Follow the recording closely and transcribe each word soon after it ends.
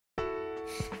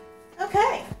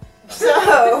Okay,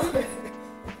 so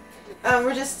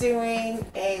we're just doing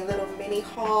a little mini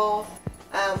haul.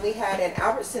 We had an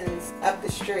Albertsons up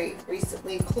the street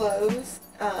recently closed,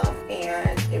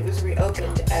 and it was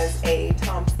reopened as a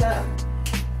Tom Thumb.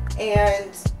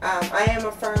 And I am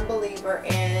a firm believer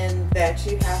in that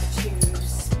you have to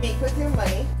speak with your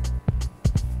money,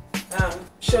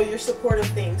 show your support of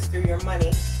things through your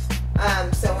money.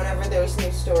 So whenever there's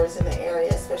new stores in the area,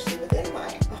 especially within my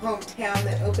hometown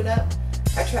that open up,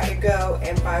 I try to go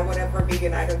and buy whatever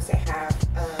vegan items they have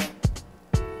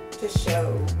to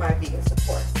show my vegan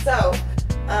support. So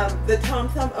the Tom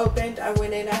Thumb opened. I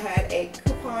went in, I had a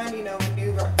coupon. You know, when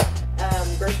new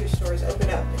grocery stores open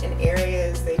up in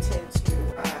areas, they tend to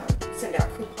send out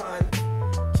coupons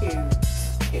to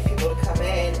get people to come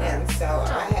in. And so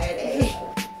I had a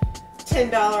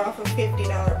 $10 off a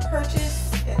 $50 purchase.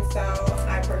 And so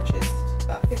I purchased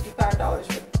about $55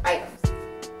 worth of items.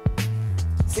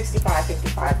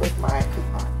 $65.55 with my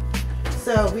coupon.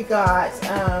 So we got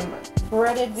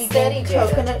breaded vegan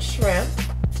coconut shrimp.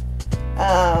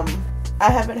 I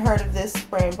haven't heard of this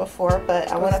brand before,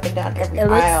 but I went up and down every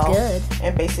aisle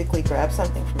and basically grabbed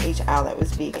something from each aisle that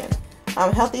was vegan.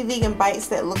 Healthy vegan bites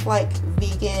that look like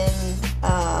vegan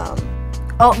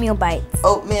oatmeal bites.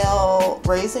 Oatmeal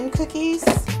raisin cookies.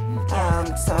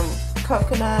 Some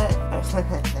coconut.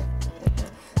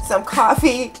 Some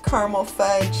coffee, caramel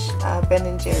fudge, Ben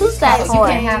and Jerry's. Who's that for?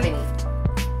 You can't have any.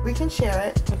 We can share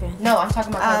it. Okay. No, I'm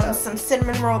talking about some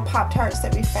cinnamon roll Pop-Tarts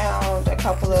that we found. A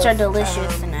couple of which are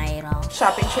delicious, and I ate all.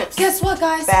 Shopping trips. Guess what,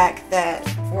 guys? Back that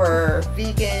were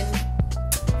vegan.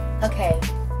 Okay.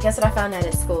 Guess what I found out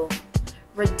at school?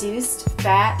 Reduced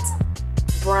fat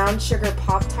brown sugar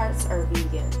Pop-Tarts are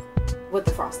vegan with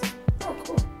the frosting. Oh,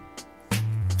 cool.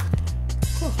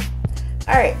 Cool.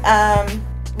 All right.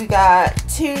 We got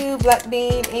 2 black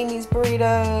bean Amy's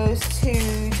burritos,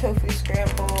 2 tofu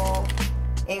scramble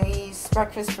Amy's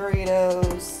breakfast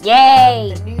burritos.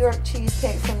 Yay! The New York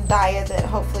cheesecake from Daya that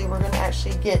hopefully we're gonna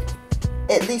actually get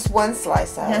at least one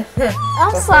slice of.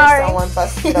 I'm sorry. Someone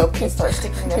busts it open and starts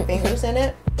sticking their fingers in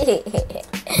it.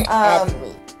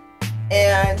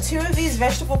 And 2 of these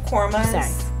vegetable kormas.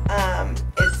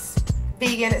 It's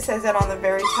vegan. It says that on the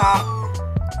very top.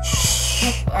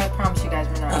 I promise you guys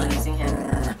we're not using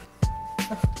him.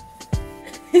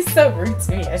 He's so rude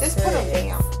to me. Just put him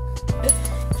down.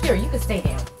 Here, you can stay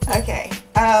down. Okay.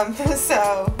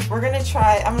 So we're gonna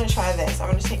try. I'm gonna try this. I'm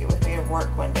gonna take it with me to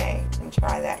work one day and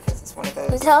try that because it's one of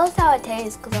those. Tell us how it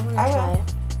tastes, because I'm gonna try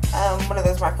it. One of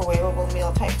those microwavable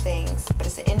meal type things, but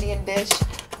it's an Indian dish.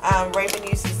 Raven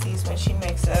uses these when she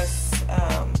makes us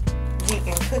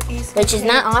vegan cookies, which is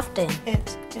not often.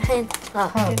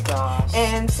 Oh gosh.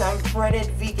 And some breaded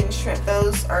vegan shrimp.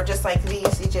 Those are just like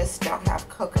these. You just don't have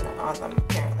coconut on them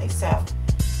apparently. So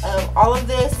all of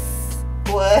this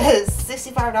was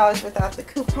 $65 without the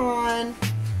coupon.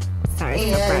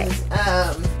 Sorry, and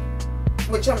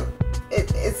which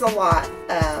it's a lot.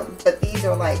 But these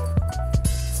are like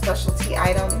specialty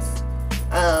items.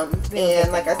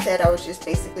 And like I said, I was just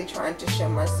basically trying to show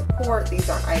my support. These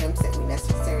aren't items that we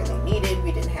necessarily needed.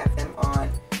 We didn't have them on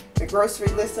the grocery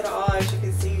list at all, as you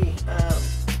can see.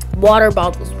 Water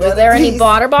bottles. Were there any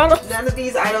water bottles? None of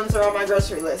these items are on my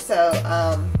grocery list. So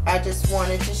I just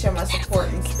wanted to show my support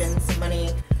and spend some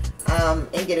money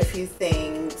and get a few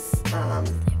things.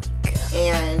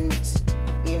 And,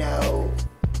 you know,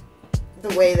 the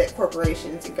way that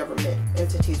corporations and government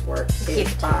entities work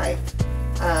is by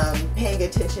paying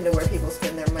attention to where people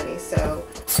spend their money. So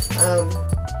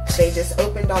they just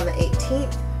opened on the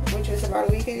 18th, which was about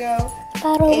a week ago.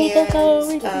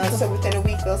 So within a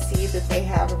week they'll see that they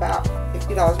have about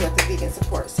 $50 worth of vegan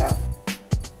support. So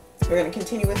we're going to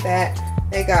continue with that.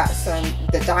 They got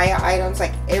the Daya items,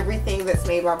 like everything that's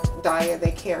made by Daya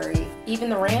they carry. Even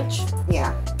the ranch?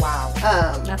 Yeah. Wow.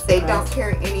 They don't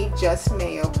carry any Just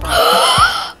Mayo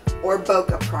products or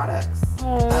Boca products.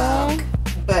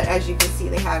 But as you can see,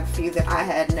 they have a few that I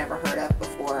had never heard of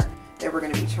before that we're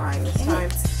going to be trying this time.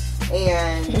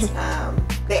 And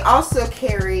they also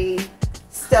carry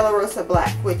Stella Rosa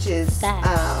Black, which is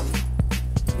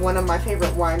one of my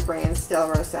favorite wine brands,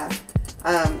 Stella Rosa.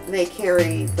 They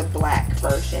carry the black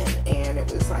version, and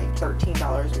it was like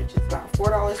 $13, which is about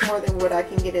 $4 more than what I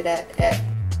can get it at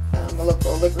a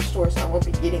local liquor store, so I won't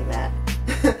be getting that.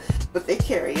 But they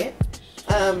carry it.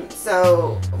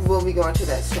 So we'll be going to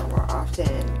that store more often,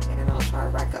 and I'll try to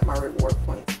rack up my reward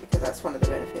points because that's one of the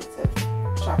benefits of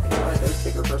shopping at one of those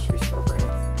bigger grocery store brands.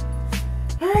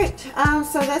 Alright,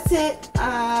 so that's it.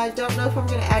 I don't know if I'm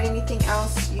going to add anything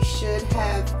else. You should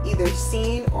have either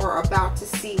seen or about to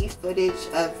see footage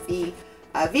of the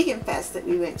vegan fest that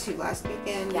we went to last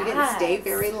weekend. We didn't stay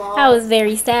very long. I was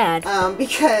very sad.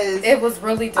 Because it was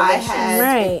really delicious. I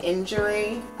had an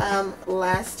injury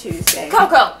last Tuesday.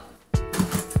 Coco!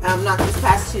 Not this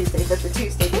past Tuesday, but the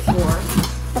Tuesday before.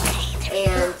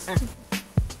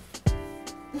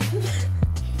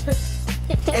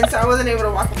 And so I wasn't able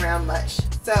to walk around much.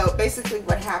 So basically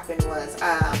what happened was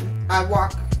I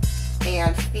walk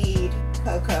and feed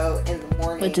Coco in the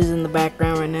morning. Which is in the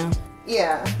background right now.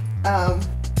 Yeah.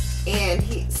 And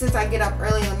since I get up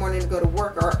early in the morning to go to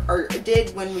work, or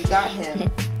did when we got him,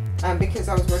 because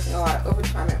I was working a lot of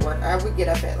overtime at work, I would get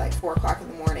up at like 4 o'clock in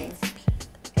the morning.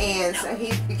 And so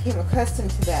he became accustomed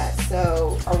to that.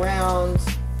 So around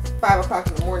 5 o'clock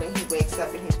in the morning, he wakes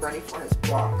up and he's ready for his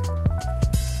walk.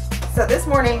 So that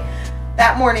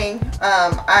morning,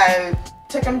 I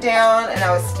took him down and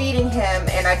I was feeding him,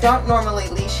 and I don't normally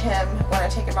leash him when I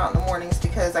take him out in the mornings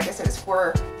because, like I said, it's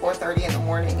 4:30 in the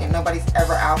morning and nobody's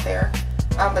ever out there.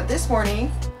 But this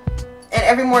morning, and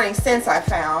every morning since I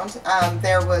found,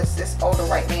 there was this older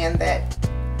white man that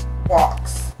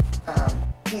walks.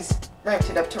 He's ramped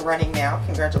it up to running now.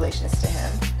 Congratulations to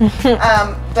him.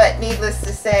 But needless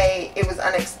to say, it was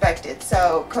unexpected.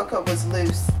 So Coco was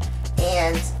loose,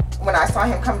 and when I saw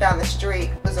him come down the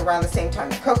street, it was around the same time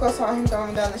that Coco saw him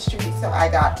going down the street. So I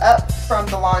got up from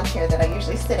the lawn chair that I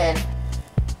usually sit in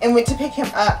and went to pick him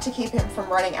up to keep him from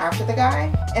running after the guy,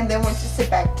 and then went to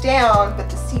sit back down, but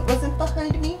the seat wasn't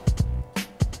behind me.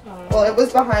 Well, it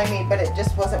was behind me, but it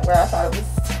just wasn't where I thought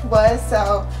it was.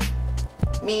 So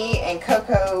me and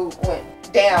Coco went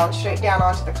straight down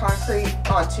onto the concrete,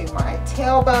 onto my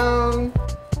tailbone.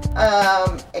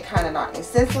 It kind of knocked me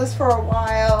senseless for a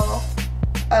while.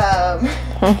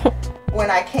 When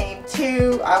I came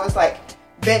to, I was like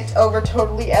bent over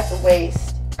totally at the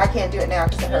waist. I can't do it now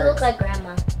because it hurts. You look like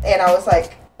grandma. And I was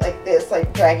like this,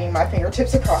 like dragging my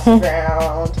fingertips across the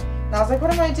ground. And I was like,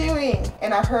 what am I doing?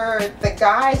 And I heard the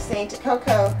guy saying to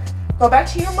Coco, go back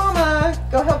to your mama,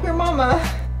 go help your mama.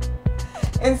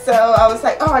 And so I was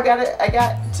like, oh, I got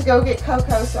to go get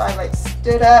Coco. So I like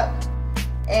stood up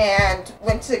and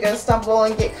went to go stumble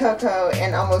and get Coco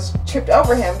and almost tripped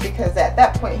over him because at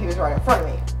that point he was right in front of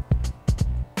me.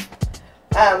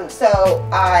 So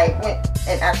I went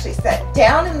and actually sat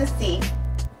down in the seat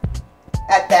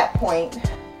at that point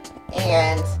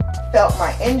and felt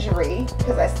my injury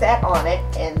because I sat on it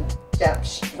and jumped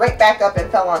straight back up and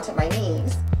fell onto my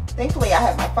knees. Thankfully I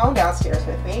had my phone downstairs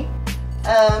with me.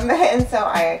 And so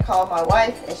I called my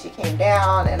wife and she came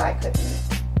down and I couldn't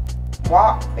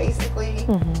walk basically.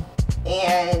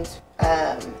 And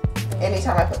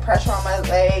anytime I put pressure on my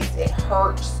legs, it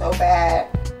hurt so bad.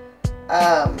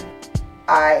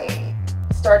 I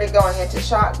started going into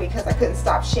shock because I couldn't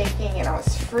stop shaking and I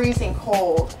was freezing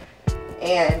cold.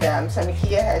 And so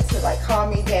Nakia had to like calm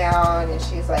me down, and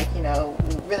she's like, you know,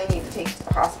 we really need to take you to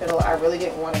the hospital. I really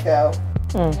didn't want to go.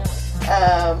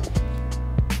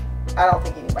 I don't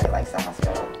think anybody likes the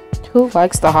hospital. Who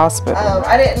likes the hospital?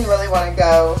 I didn't really want to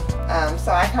go.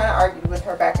 So I kind of argued with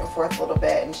her back and forth a little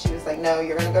bit, and she was like, no,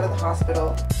 you're going to go to the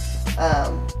hospital.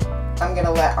 I'm going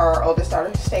to let our oldest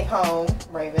daughter stay home,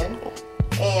 Raven,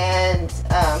 and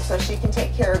so she can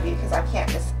take care of you because I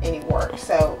can't miss any work.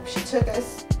 So she took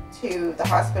us to the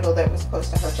hospital that was close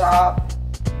to her job,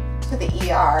 to the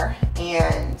ER,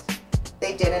 and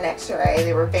they did an x-ray.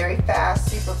 They were very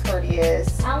fast, super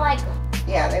courteous. I like them.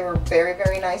 Yeah, they were very,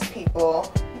 very nice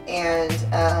people. And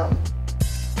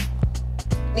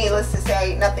needless to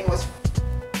say, nothing was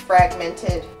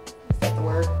fragmented. Is that the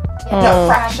word? Yeah. No,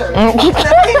 fractured.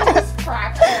 Nothing was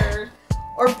fractured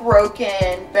or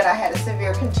broken, but I had a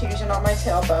severe contusion on my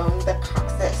tailbone, the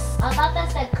coccyx. I thought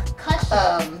that said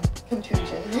concussion.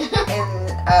 Contusion.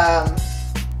 And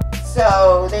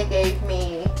so they gave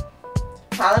me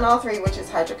Tylenol 3, which is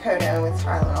hydrocodone with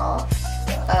Tylenol,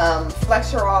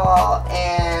 Flexerol,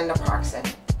 and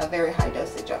naproxen, a very high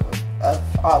dosage of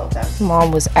all of them.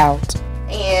 Mom was out.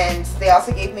 And they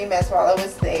also gave me meds while I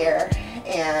was there.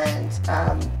 And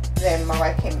then my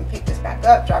wife came and picked us back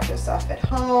up, dropped us off at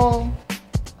home.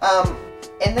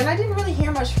 And then I didn't really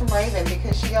hear much from Raven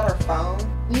because she got her phone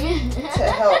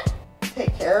to help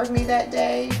take care of me that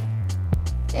day.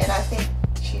 And I think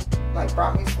she like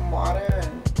brought me some water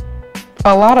and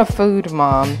a lot of food,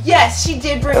 Mom. Yes, she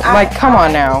did bring. Like, come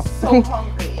on now. I was so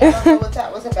hungry. I don't know what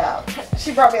that was about.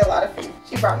 She brought me a lot of food.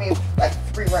 She brought me like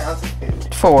 3 rounds of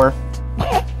food. 4.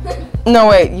 No,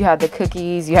 wait. You had the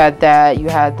cookies. You had that. You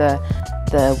had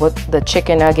the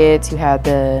chicken nuggets. You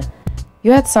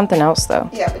had something else though.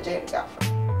 Yeah, but Jada got from.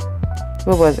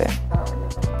 What was it? I don't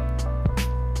remember.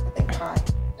 I think pie.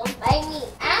 Don't bite me.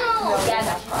 Ow! No, yeah,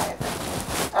 not pie.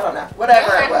 I don't know.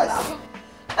 Whatever it was.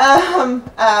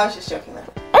 I was just joking though.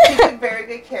 She took very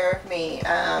good care of me,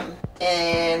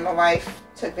 and my wife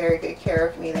took very good care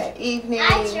of me that evening.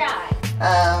 I tried.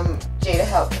 Jada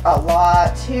helped a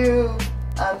lot too.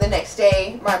 The next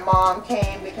day, my mom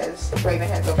came because Raven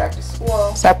had to go back to school.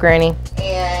 What's up, Granny?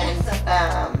 And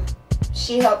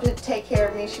she helped to take care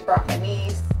of me. She brought my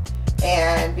niece,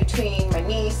 and between my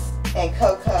niece and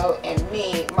Coco and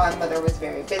me, my mother was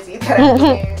very busy that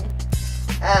afternoon.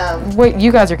 Wait,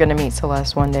 you guys are gonna meet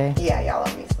Celeste one day. Yeah, y'all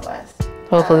will meet Celeste.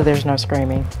 Hopefully, there's no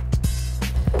screaming.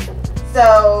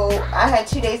 So I had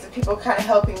 2 days of people kind of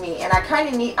helping me, and I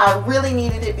really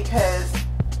needed it because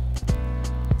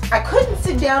I couldn't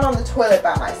sit down on the toilet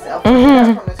by myself. From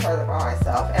the toilet by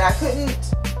myself, and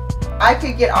I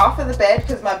could get off of the bed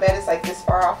because my bed is like this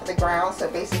far off of the ground. So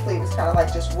basically, it was kind of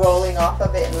like just rolling off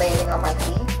of it and landing on my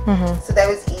feet. So that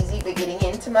was easy, but getting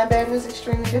into my bed was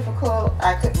extremely difficult.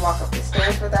 I couldn't walk up the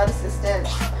stairs without assistance,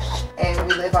 and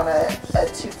we live on a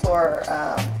 2-floor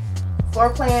floor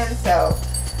plan. So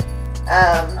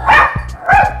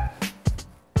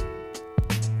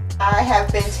I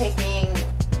have been taking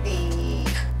the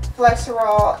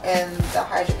Flexerol and the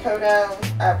hydrocodone.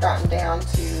 I've gotten down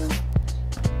to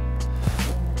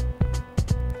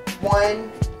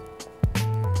 1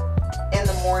 in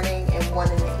the morning and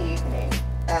 1 in the evening.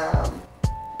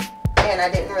 And I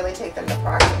didn't really take the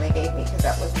naproxen they gave me because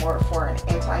that was more for an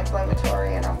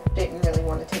anti-inflammatory, and I didn't really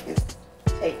want to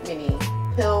take many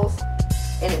pills.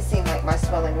 And it seemed like my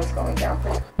swelling was going down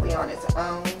pretty quickly on its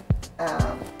own.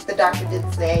 The doctor did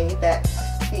say that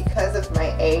because of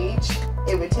my age,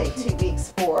 it would take 2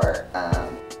 weeks for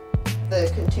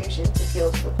the contusion to heal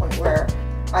to the point where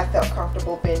I felt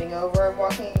comfortable bending over and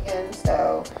walking again.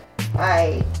 So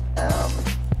I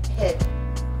hit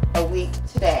a week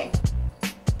today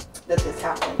that this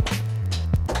happened.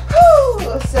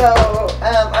 Whew! So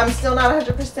I'm still not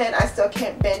 100%. I still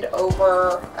can't bend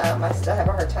over. I still have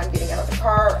a hard time getting out of the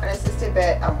car unassisted,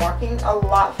 but I'm walking a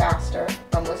lot faster,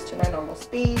 almost to my normal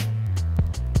speed.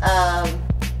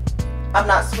 I'm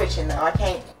not switching though. I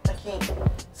can't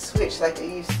switch like I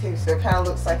used to, so it kind of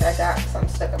looks like I got some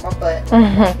stuck in my butt when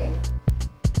I'm walking.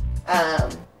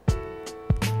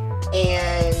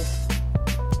 And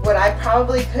what I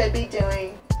probably could be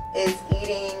doing is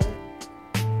eating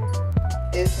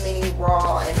as many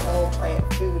raw and whole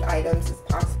plant food items as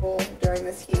possible during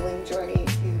this healing journey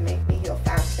to make me heal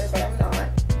faster, but I'm not.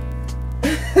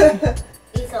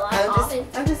 Eats a lot often.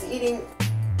 I'm just eating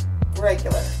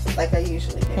regular, like I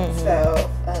usually do. So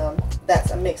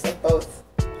that's a mix of both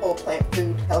whole plant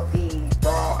food, healthy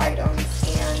raw items,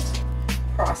 and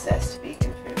processed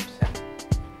vegan food. So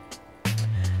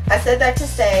I said that to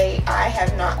say I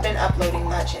have not been uploading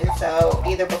much, and so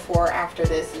either before or after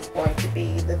this is going to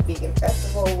be the vegan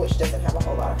festival, which doesn't have a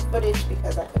whole lot of footage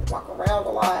because I couldn't walk around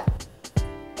a lot.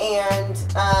 And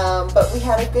but we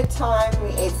had a good time. We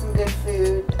ate some good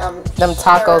food. Them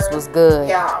tacos was good.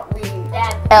 Yeah,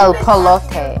 El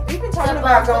Polote. We've been talking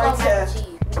about going to.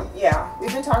 Yeah,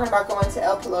 we've been talking about going to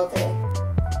El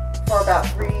Polote for about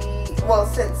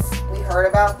since we heard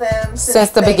about them. Since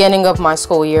the beginning of my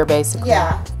school year, basically.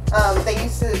 Yeah, they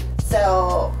used to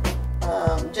sell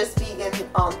just vegan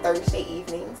on Thursday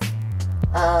evenings.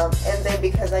 And then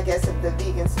because I guess of the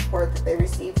vegan support that they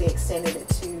received, they extended it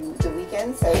to the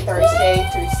weekend, so Thursday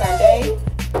through Sunday.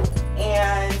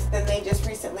 And then they just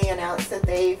recently announced that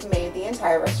they've made the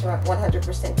entire restaurant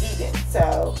 100% vegan.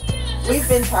 So we've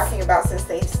been talking about, since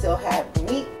they still had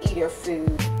meat eater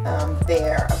food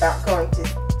there, about going to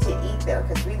eat there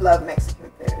because we love Mexican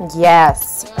food.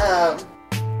 Yes.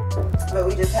 But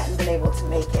we just hadn't been able to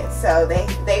make it. So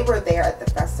they were there at the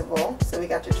festival, so we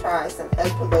got to try some El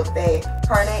Polote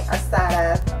carne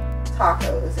asada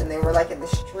tacos, and they were like in the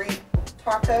street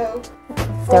taco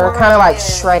form. They were kind of like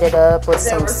shredded up with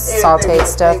some sauteed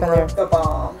stuff in there. The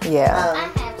bomb. Yeah.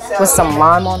 So with some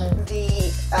lime on it.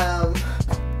 The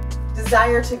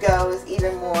desire to go is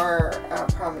even more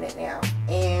prominent now.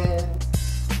 And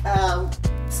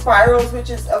Spirals, which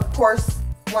is of course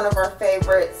one of our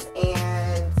favorites,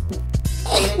 and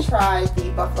Jada tried the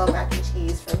buffalo mac and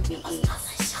cheese from V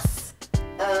Eats.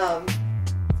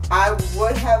 I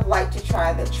would have liked to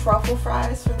try the truffle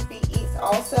fries from V Eats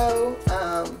also,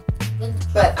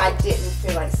 but I didn't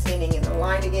feel like standing in the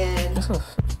line again.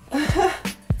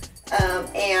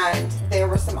 And there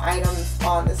were some items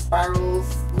on the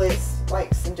Spirals list,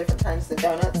 like some different kinds of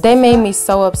donuts. They made me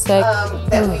so upset.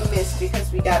 That we missed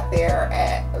because we got there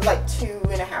at like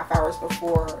 2.5 hours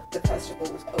before the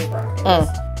festival was over.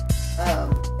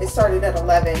 It started at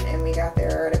 11 and we got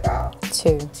there at about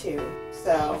 2.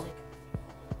 So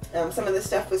some of the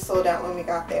stuff was sold out when we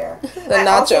got there. The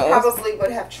nachos. Also probably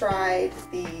would have tried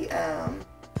the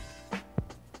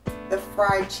the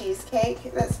fried cheesecake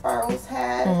that Spirals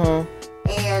had.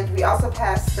 And we also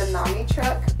passed the Nami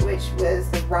truck, which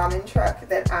was the ramen truck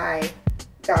that I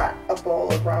got a bowl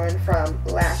of ramen from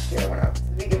last year when I was at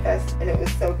Vegan Fest, and it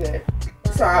was so good.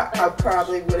 So I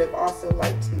probably would have also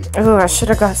liked to. Oh, I should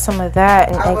have got some of that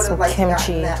and I ate would some have liked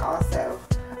kimchi. to that also.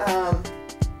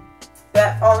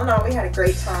 But all in all, we had a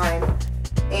great time,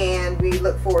 and we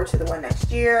look forward to the one next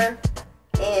year.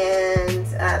 And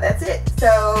that's it.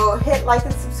 So hit like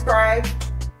and subscribe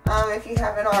if you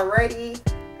haven't already.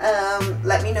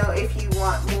 Let me know if you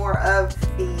want more of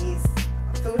these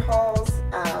food hauls.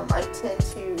 I tend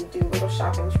to do little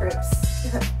shopping trips.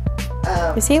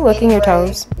 Is he licking your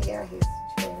toes? Yeah, he's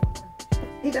chilling.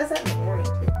 He does that in the morning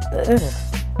too.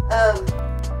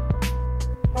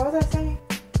 What was I saying?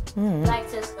 Like,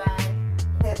 subscribe.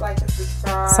 Hit like and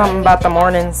subscribe. Something about the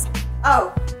mornings.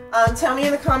 Oh, tell me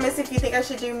in the comments if you think I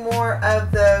should do more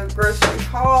of the grocery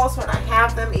hauls when I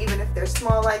have them, even if they're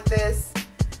small like this.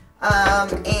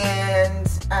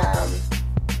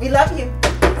 We love you.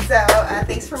 So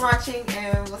thanks for watching,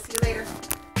 and we'll see you later.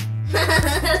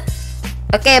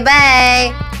 Okay,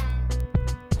 bye.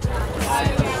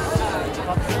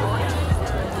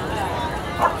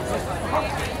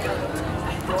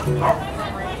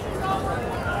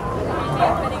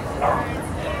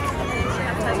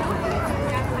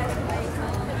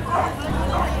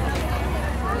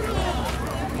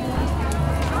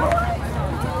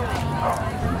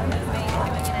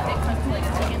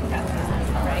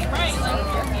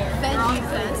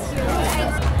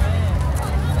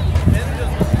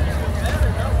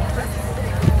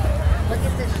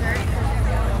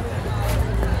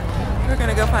 We're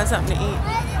gonna go find something to eat.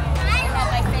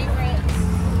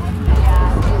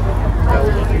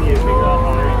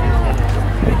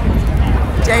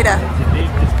 Jada,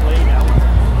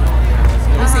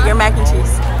 let me see your mac and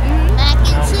cheese. Mac and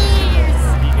cheese.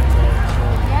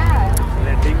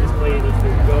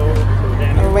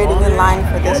 We're waiting in line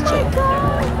for this chick.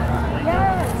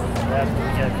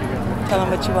 Tell them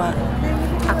what you want.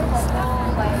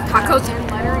 Tacos.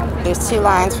 There's 2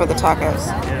 lines for the tacos.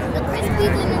 The crispy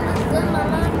one and the good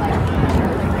mama.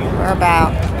 We're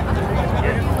about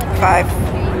 5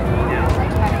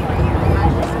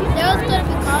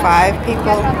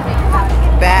 people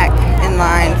back in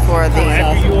line for the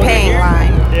paying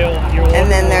line. And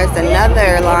then there's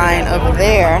another line over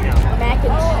there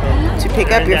to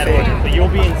pick up your food. You'll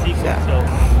be in sequence, so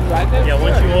yeah,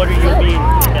 once you order, you'll be in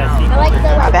that sequence.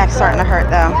 My back's starting to hurt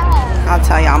though. I'll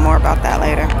tell y'all more about that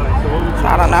later. So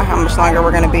I don't know how much longer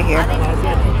we're gonna be here.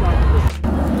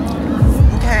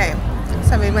 Okay,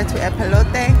 so we went to El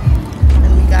Pelote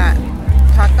and we got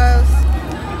tacos.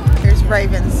 Here's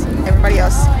Ravens. Everybody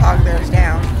else hogged theirs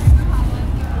down.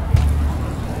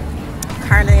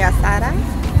 Carne asada.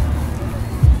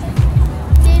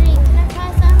 Baby, can I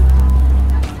try some?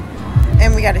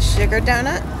 And we got a sugar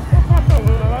donut.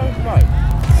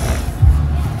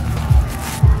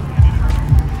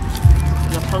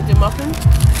 The pumpkin muffin?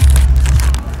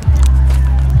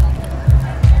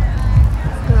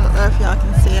 I don't know if y'all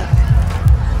can see it.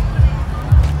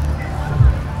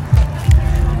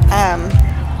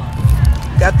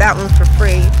 Got that one for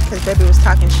free because baby was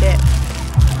talking shit.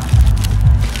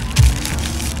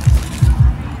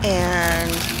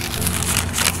 And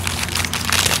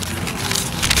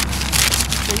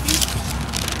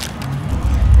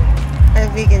a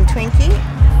vegan Twinkie.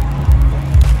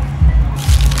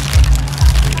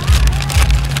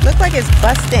 Look like it's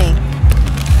busting.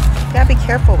 Gotta be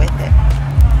careful with it.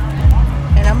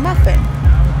 And a muffin.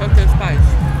 Pumpkin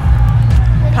spice.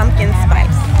 Pumpkin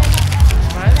spice.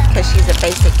 Because she's a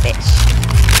basic bitch.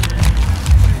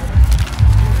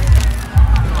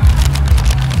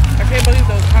 I can't believe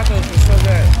those tacos were so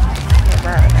good.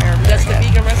 That's the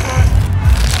vegan restaurant?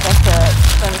 That's the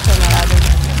furniture that I've been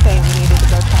saying we needed to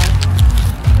go try.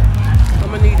 I'm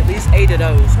gonna need at least 8 of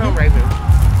those, huh, Raven?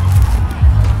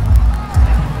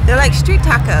 They're like street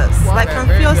tacos, Wow, like they're from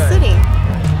very Fuel good. City.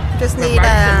 Just Some need rice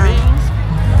and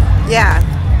beans? yeah,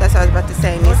 that's what I was about to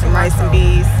say. Need some rice and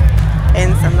beans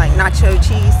and some like nacho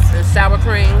cheese, And sour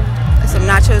cream. some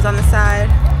nachos on the side.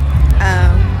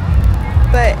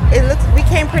 But it looks, we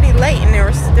came pretty late and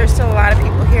there's still a lot of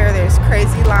people here. There's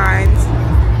crazy lines.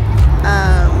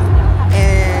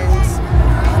 And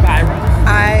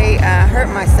I hurt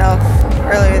myself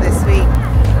earlier this week,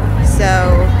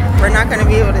 so we're not going to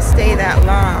be able to stay that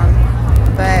long.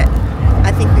 But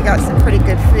I think we got some pretty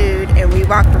good food, and we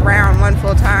walked around one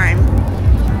full time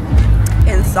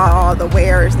and saw all the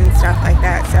wares and stuff like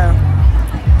that. So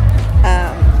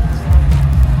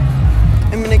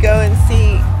I'm gonna go and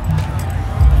see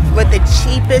what the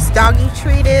cheapest doggy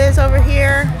treat is over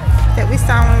here. that we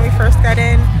saw when we first got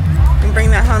in and bring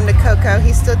that home to Coco.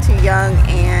 He's still too young,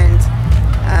 and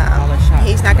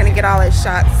he's not going to get all his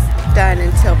shots done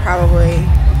until probably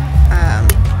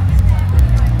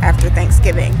after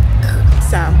Thanksgiving.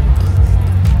 So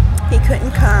he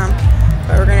couldn't come,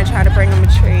 but we're going to try to bring him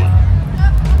a treat.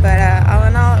 But all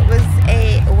in all, it was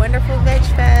a wonderful Veg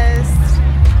Fest.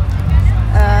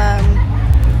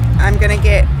 I'm going to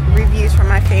get reviews from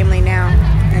my family now,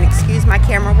 and excuse my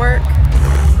camera work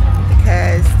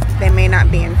because they may not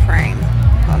be in frame.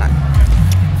 Hold on.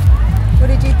 What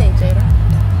did you think, Jada?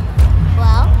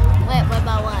 Well, wait, what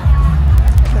about what?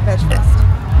 The Veg Fest.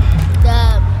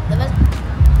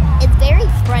 It's very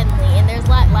friendly, and there's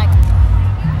like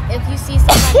if you see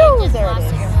somebody just There it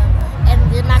watching is. them, and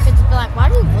they're not gonna just be like, "Why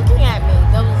are you looking at me?"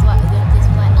 They'll just like,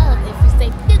 "Oh," if you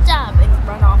say "good job" and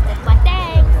run off, it's like,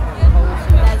 "Dang."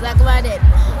 That's exactly what I did.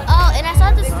 Oh, and I saw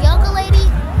this yoga lady.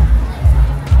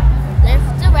 They're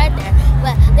still right there,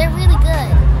 but they're really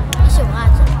good. You should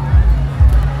watch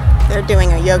them. They're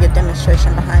doing a yoga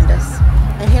demonstration behind us.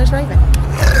 And here's Raven.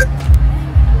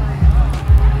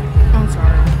 I'm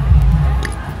sorry.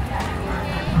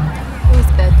 It was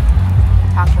good.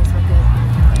 Tacos were good.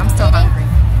 I'm still hungry.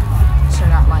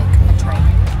 Should got like a tray.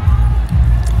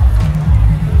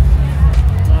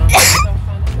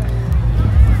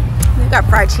 We've got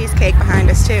fried cheesecake behind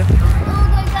us too. Oh,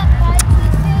 they got fried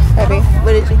cheesecake. Baby,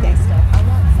 what did you think?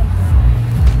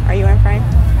 Are you in frame?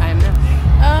 I am now.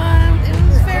 It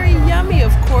was very yummy,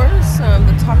 of course.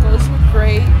 The tacos were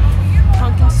great.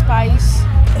 Pumpkin spice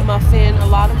muffin, a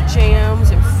lot of jams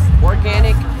and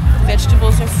organic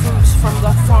vegetables and fruits from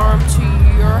the farm to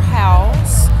your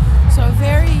house. So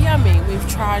very yummy. We've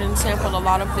tried and sampled a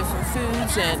lot of different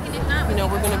foods, and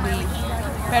we're going to be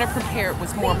better prepared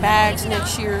with more bags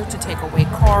next year to take away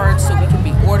cards so we can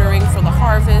be ordering for the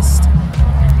harvest.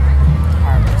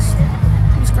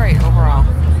 It was great overall.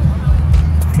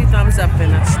 2 thumbs up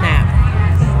and a snap.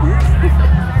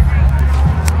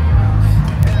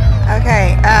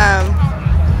 Okay,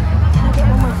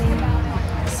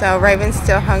 so Raven's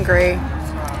still hungry.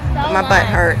 My butt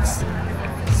hurts.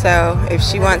 So if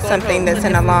she wants something that's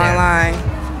in a long line,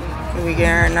 we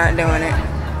are not doing it.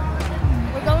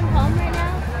 We're going home right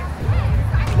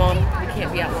now. Mom, we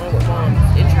can't be out long with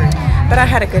Mom's injury. But I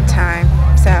had a good time,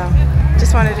 so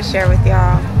just wanted to share with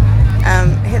y'all.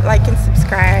 Hit like and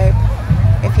subscribe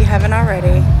if you haven't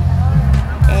already,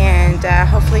 and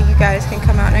hopefully you guys can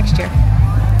come out next year.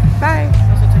 Bye.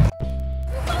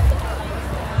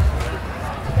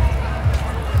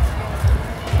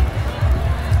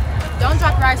 Don't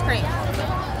drop your ice cream.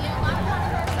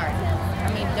 Sorry.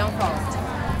 Don't fall.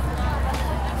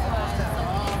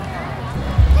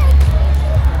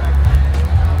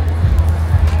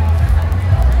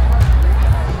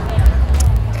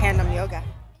 Tandem yoga.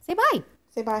 Say bye.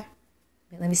 Say bye.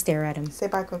 Let me stare at him. Say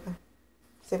bye, Coco.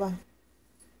 Say bye.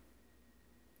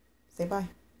 Say bye.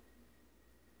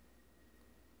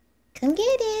 Come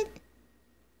get it.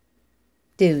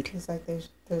 Dude. It's like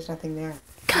there's nothing there.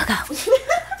 Coco.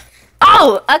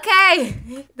 Oh, okay.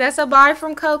 That's a bye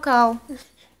from Coco.